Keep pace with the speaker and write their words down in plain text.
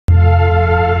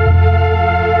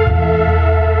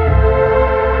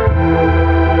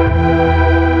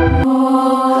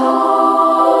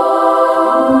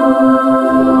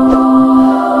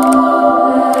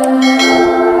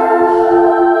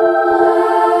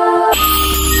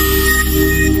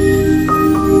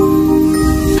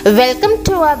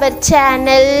our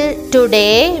channel.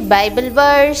 Today Bible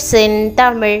verse in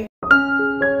Tamil.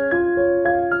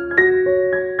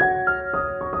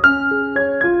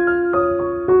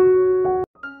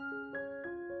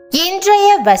 இன்றைய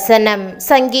வசனம்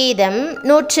சங்கீதம்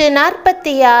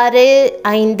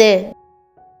 146:5.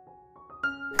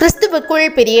 கிறிஸ்துவுக்குள்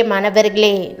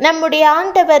பிரியமானவர்களே, நம்முடைய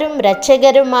ஆண்டவரும்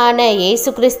இரட்சகருமான இயேசு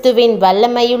கிறிஸ்துவின்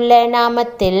வல்லமையுள்ள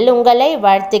நாமத்தில் உங்களை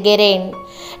வாழ்த்துகிறேன்.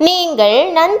 நீங்கள்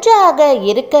நன்றாக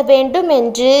இருக்க வேண்டும்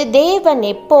என்று தேவன்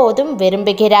எப்போதும்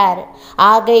விரும்புகிறார்.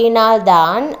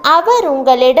 ஆகையினால்தான் அவர்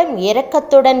உங்களிடம்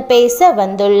இரக்கத்துடன் பேச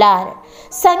வந்துள்ளார்.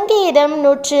 சங்கீதம்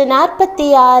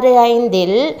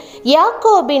 146:5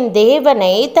 யாக்கோபின்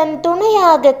தேவனை தன்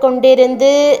துணையாக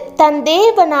கொண்டிருந்து தன்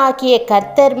தேவனாகிய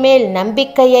கர்த்தர் மேல்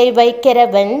நம்பிக்கையை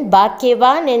வைக்கிறவன்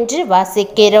பாக்கியவான் என்று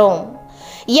வாசிக்கிறோம்.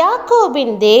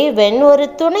 யாக்கோபின் தேவன் ஒரு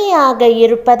துணையாக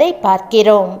இருப்பதை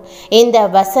பார்க்கிறோம். இந்த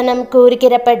வசனம்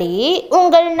கூறுகிறபடி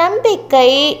உங்கள் நம்பிக்கை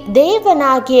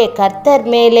தேவனாகிய கர்த்தர்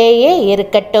மேலேயே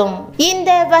இருக்கட்டும்.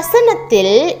 இந்த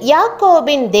வசனத்தில்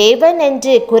யாக்கோபின் தேவன்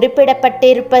என்று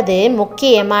குறிப்பிடப்பட்டிருப்பது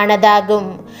முக்கியமானதாகும்.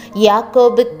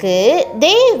 யாக்கோபுக்கு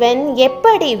தேவன்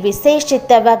எப்படி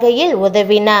விசேஷித்த வகையில்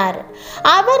உதவினார்?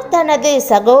 அவர் தனது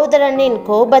சகோதரனின்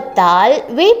கோபத்தால்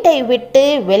வீட்டை விட்டு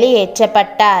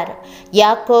வெளியேற்றப்பட்டார்.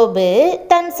 யாக்கோபு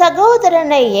தன்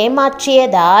சகோதரனை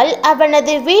ஏமாற்றியதால்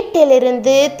அவனது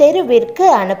வீட்டிலிருந்து தெருவிற்கு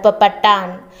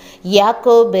அனுப்பப்பட்டான்.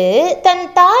 யாக்கோபு தன்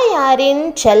தாயாரின்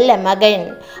செல்ல மகன்.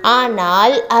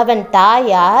 ஆனால் அவன்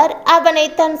தாயார் அவனை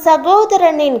தன்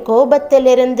சகோதரனின்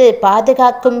கோபத்திலிருந்து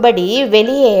பாதுகாக்கும்படி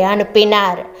வெளியே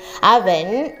அனுப்பினார்.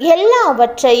 அவன்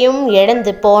எல்லாவற்றையும்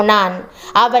இழந்து போனான்.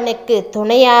 அவனுக்கு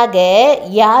துணையாக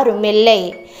யாருமில்லை.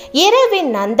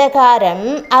 இரவின் அந்தகாரம்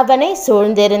அவனை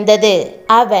சூழ்ந்திருந்தது.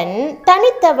 அவன்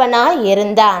தனித்தவனாய்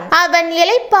இருந்தான். அவன்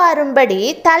இளைப்பாறும்படி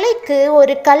தலைக்கு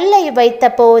ஒரு கல்லை வைத்த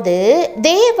போது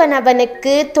தேவன்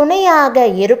அவனுக்கு துணையாக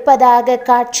இருப்பதாக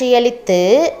காட்சியளித்து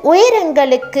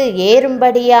உயரங்களுக்கு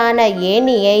ஏறும்படியான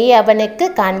ஏணியை அவனுக்கு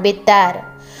காண்பித்தார்.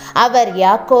 அவர்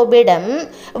யாக்கோபிடம்,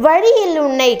 வழியில்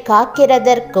உன்னை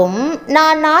காக்கிறதற்கும்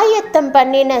நான் ஆயத்தம்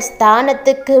பண்ணின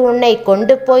ஸ்தானத்துக்கு உன்னை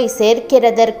கொண்டு போய்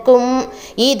சேர்க்கிறதற்கும்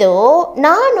இதோ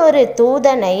நான் ஒரு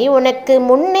தூதனை உனக்கு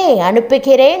முன்னே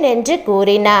அனுப்புகிறேன் என்று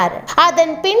கூறினார்.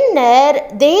 அதன் பின்னர்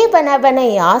தேவன் அவனை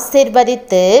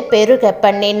ஆசீர்வதித்து பெருக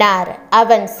பண்ணினார்.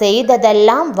 அவன்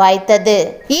செய்ததெல்லாம் வாய்த்தது.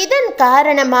 இதன்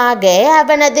காரணமாக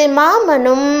அவனது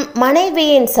மாமனும்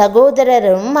மனைவியின்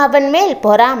சகோதரரும் அவன் மேல்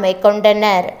பொறாமை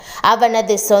கொண்டனர்.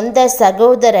 அவனது சொந்த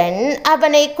சகோதரன்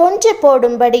அவனை கொன்று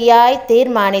போடும்படியாய்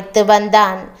தீர்மானித்து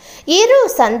வந்தான். இரு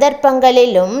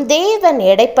சந்தர்ப்பங்களிலும் தேவன்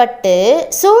இடைப்பட்டு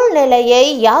சூழ்நிலையை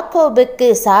யாக்கோபுக்கு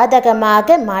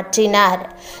சாதகமாக மாற்றினார்.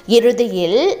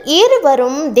 இறுதியில்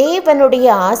இருவரும் தேவனுடைய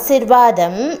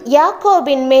ஆசீர்வாதம்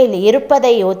யாக்கோபின் மேல்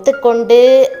இருப்பதை ஒத்துக்கொண்டு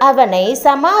அவனை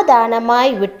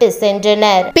சமாதானமாய் விட்டு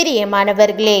சென்றனர்.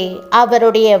 பிரியமானவர்களே,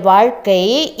 அவருடைய வாழ்க்கை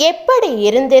எப்படி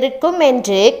இருந்திருக்கும்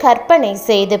என்று கற்பனை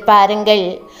செய்து பாருங்கள்.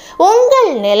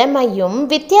 உங்கள் நிலைமையும்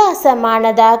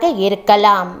வித்தியாசமானதாக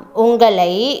இருக்கலாம்.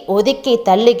 உங்களை ஒதுக்கி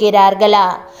தள்ளுகிறார்களா?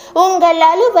 உங்கள்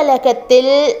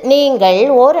அலுவலகத்தில் நீங்கள்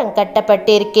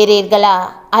ஓரங்கட்டப்பட்டிருக்கிறீர்களா?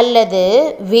 அல்லது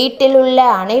வீட்டில் உள்ள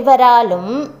அனைவராலும்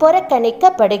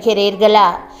புறக்கணிக்கப்படுகிறீர்களா?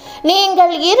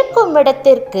 நீங்கள் இருக்கும்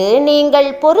இடத்திற்கு நீங்கள்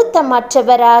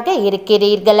பொருத்தமற்றவராக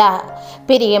இருக்கிறீர்களா?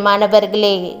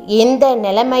 பிரியமானவர்களே, இந்த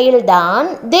நிலைமையில்தான்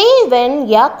தேவன்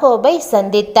யாக்கோபை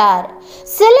சந்தித்தார்.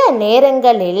 சில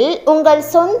நேரங்களில் உங்கள்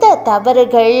சொந்த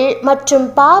தவறுகள் மற்றும்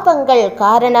பாவங்கள்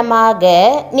காரணமாக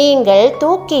நீங்கள்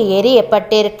தூக்கி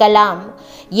எறியப்பட்டிருக்கலாம்.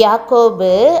 யாக்கோபு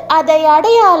அதை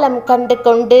அடையாளம் கண்டு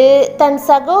கொண்டு தன்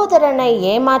சகோதரனை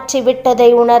ஏமாற்றிவிட்டதை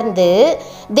உணர்ந்து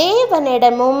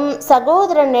தேவனிடமும்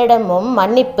சகோதரனிடமும்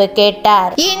மன்னிப்பு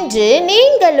கேட்டார். இன்று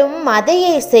நீங்களும்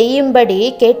அதையே செய்யும்படி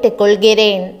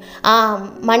கேட்டுக்கொள்கிறேன். ஆம்,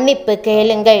 மன்னிப்பு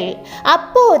கேளுங்கள்.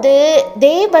 அப்போது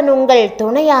தேவன் உங்கள்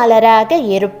துணையாளராக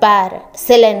இருப்பார்.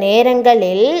 சில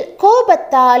நேரங்களில்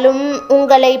கோபத்தாலும்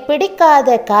உங்களை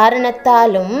பிடிக்காத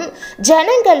காரணத்தாலும்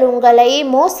ஜனங்கள் உங்களை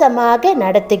மோசமாக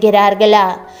நடத்துகிறார்களா?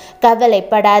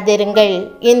 கவலைப்படாதிருங்கள்.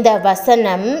 இந்த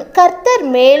வசனம் கர்த்தர்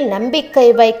மேல் நம்பிக்கை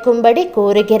வைக்கும்படி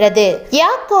கூறுகிறது.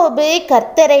 யாக்கோபு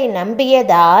கர்த்தரை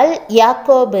நம்பியதால்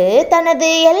யாக்கோபு தனது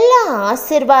எல்லா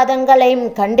ஆசீர்வாதங்களையும்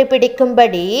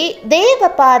கண்டுபிடிக்கும்படி தேவ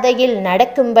பாதையில்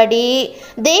நடக்கும்படி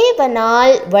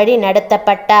தேவனால் வழி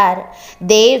நடத்தப்பட்டார்.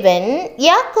 தேவன்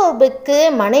யாக்கோபுக்கு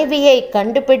மனைவியை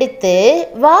கண்டுபிடித்து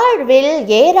வாழ்வில்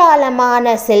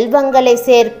ஏராளமான செல்வங்களை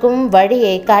சேர்க்கும்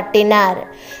வழியை காட்டினார்.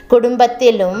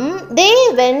 குடும்பத்திலும்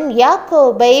தேவன்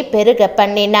யாக்கோபை பெருக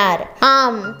பண்ணினார்.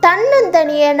 ஆம்,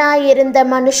 தன்னந்தனியனாயிருந்த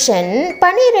மனுஷன்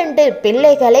 12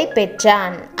 பிள்ளைகளை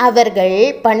பெற்றான். அவர்கள்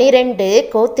 12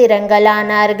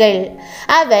 கோத்திரங்களானார்கள்.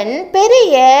 அவன்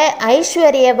பெரிய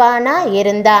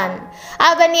ஐஸ்வர்யவானாயிருந்தான்.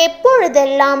 அவன்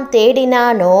எப்பொழுதெல்லாம்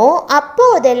தேடினானோ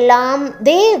அப்போதெல்லாம்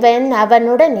தேவன்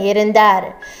அவனுடன் இருந்தார்.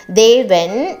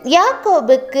 தேவன்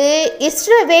யாக்கோபுக்கு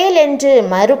இஸ்ரவேல் என்று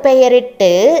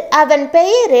மறுபெயரிட்டு அவன்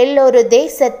பெயரில் ஒரு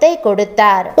தேசத்தை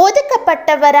கொடுத்தார்.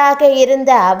 ஒதுக்கப்பட்டவராக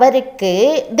இருந்த அவருக்கு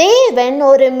தேவன்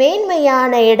ஒரு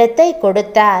மேன்மையான இடத்தை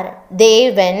கொடுத்தார்.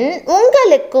 தேவன்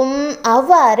உங்களுக்கும்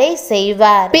அவ்வாறே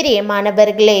செய்வார்.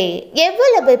 பிரியமானவர்களே,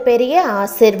 எவ்வளவு பெரிய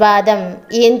ஆசீர்வாதம்!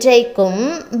 இன்றைக்கும்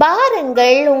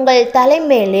பாரங்கள் உங்கள்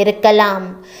தலைமேல் இருக்கலாம்,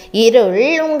 இருள்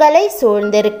உங்களை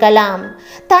சூழ்ந்திருக்கலாம்,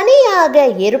 தனியாக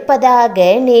இருப்பதாக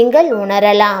நீங்கள்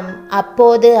உணரலாம்.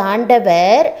 அப்போது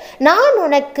ஆண்டவர், நான்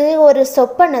உனக்கு ஒரு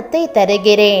சொப்பனத்தை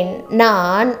தருகிறேன்,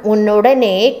 நான்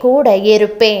உன்னுடனே கூட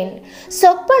இருப்பேன்,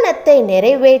 சொப்பனத்தை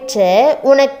நிறைவேற்ற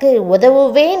உனக்கு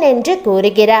உதவுவேன் என்று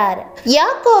கூறுகிறார்.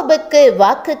 யாக்கோபுக்கு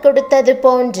வாக்கு கொடுத்தது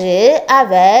போன்று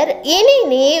அவர் இனி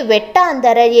நீ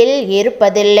வெட்டாந்தரையில்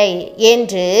இருப்பதில்லை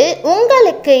என்று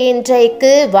உங்களுக்கு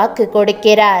இன்றைக்கு வாக்கு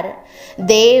கொடுக்கிறார்.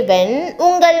 தேவன்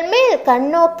உங்கள் மேல்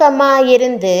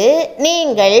கண்ணோக்கமாயிருந்து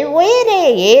நீங்கள் உயரே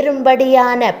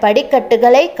ஏறும்படியான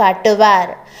படிக்கட்டுகளை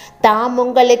காட்டுவார். தாம்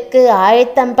உங்களுக்கு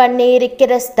ஆயத்தம் பண்ணி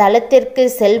இருக்கிற ஸ்தலத்திற்கு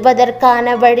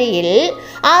செல்வதற்கான வழியில்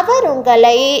அவர்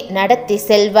உங்களை நடத்தி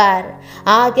செல்வார்.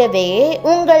 ஆகவே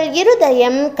உங்கள்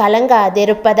இருதயம்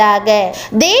கலங்காதிருப்பதாக.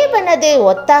 தேவனது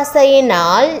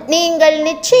ஒத்தாசையினால் நீங்கள்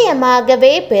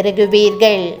நிச்சயமாகவே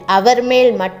பெருகுவீர்கள். அவர்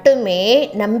மேல் மட்டுமே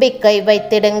நம்பிக்கை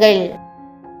வைத்திடுங்கள்.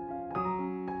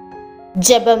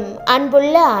 ஜெபம்.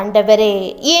 அன்புள்ள ஆண்டவரே,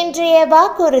 இன்றைய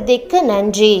வாக்குறுதிக்கு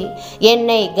நன்றி.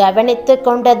 என்னை கவனித்து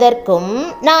கொண்டதற்கும்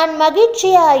நான்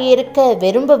மகிழ்ச்சியாயிருக்க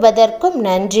விரும்புவதற்கும்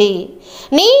நன்றி.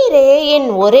 நீரே என்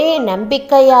ஒரே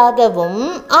நம்பிக்கையாகவும்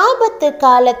ஆபத்து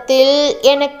காலத்தில்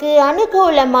எனக்கு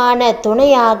அனுகூலமான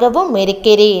துணையாகவும்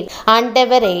இருக்கிறீர்.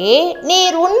 ஆண்டவரே,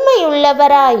 நீர்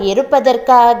உண்மையுள்ளவராய்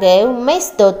இருப்பதற்காக உம்மை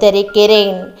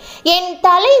ஸ்தோத்தரிக்கிறேன். என்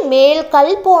தலை மேல்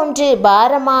கல் போன்று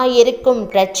பாரமாயிருக்கும்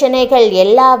பிரச்சனைகள்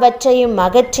எல்லாவற்றையும்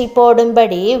அகற்றி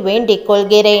போடும்படி வேண்டிக்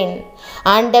கொள்கிறேன்.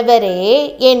 ஆண்டவரே,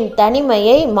 என்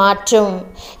தனிமையை மாற்றும்.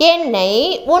 என்னை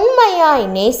உண்மையாய்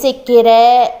நேசிக்கிற,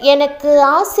 எனக்கு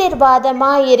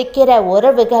ஆசீர்வாதமாயிருக்கிற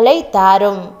உறவுகளை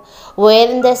தாரும்.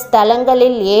 உயர்ந்த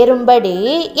ஸ்தலங்களில் ஏறும்படி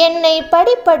என்னை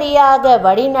படிப்படியாக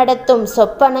வழிநடத்தும்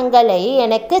சொப்பனங்களை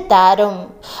எனக்கு தாரும்.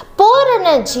 பூரண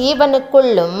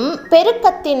ஜீவனுக்குள்ளும்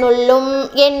பெருக்கத்தினுள்ளும்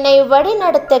என்னை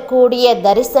வழிநடத்தக்கூடிய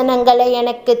தரிசனங்களை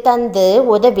எனக்கு தந்து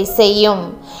உதவி செய்யும்.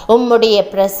 உம்முடைய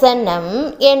பிரசன்னம்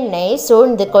என்னை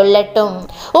சூழ்ந்து கொள்ளட்டும்.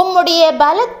 உம்முடைய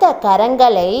பலத்த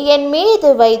கரங்களை என்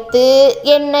மீது வைத்து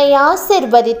என்னை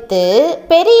ஆசீர்வதித்து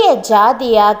பெரிய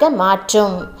ஜாதியாக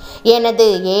மாற்றும். எனது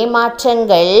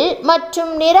ஏமாற்றங்கள்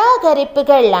மற்றும்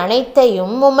நிராகரிப்புகள்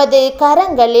அனைத்தையும் உமது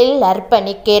கரங்களில்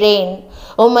அர்ப்பணிக்கிறேன்.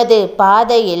 உமது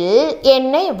பாதையில்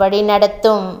என்னை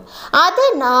வழிநடத்தும்.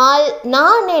 அதனால்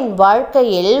நான் என்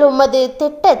வாழ்க்கையில் உமது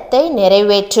திட்டத்தை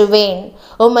நிறைவேற்றுவேன்.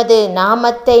 உமது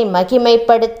நாமத்தை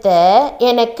மகிமைப்படுத்த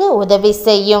எனக்கு உதவி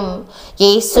செய்யும்.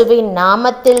 இயேசுவின்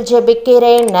நாமத்தில்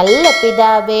ஜெபிக்கிறேன் நல்ல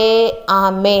பிதாவே,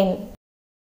 ஆமேன்.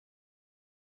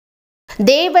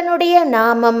 தேவனுடைய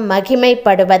நாமம்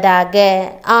மகிமைப்படுவதாக.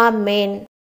 ஆமேன்.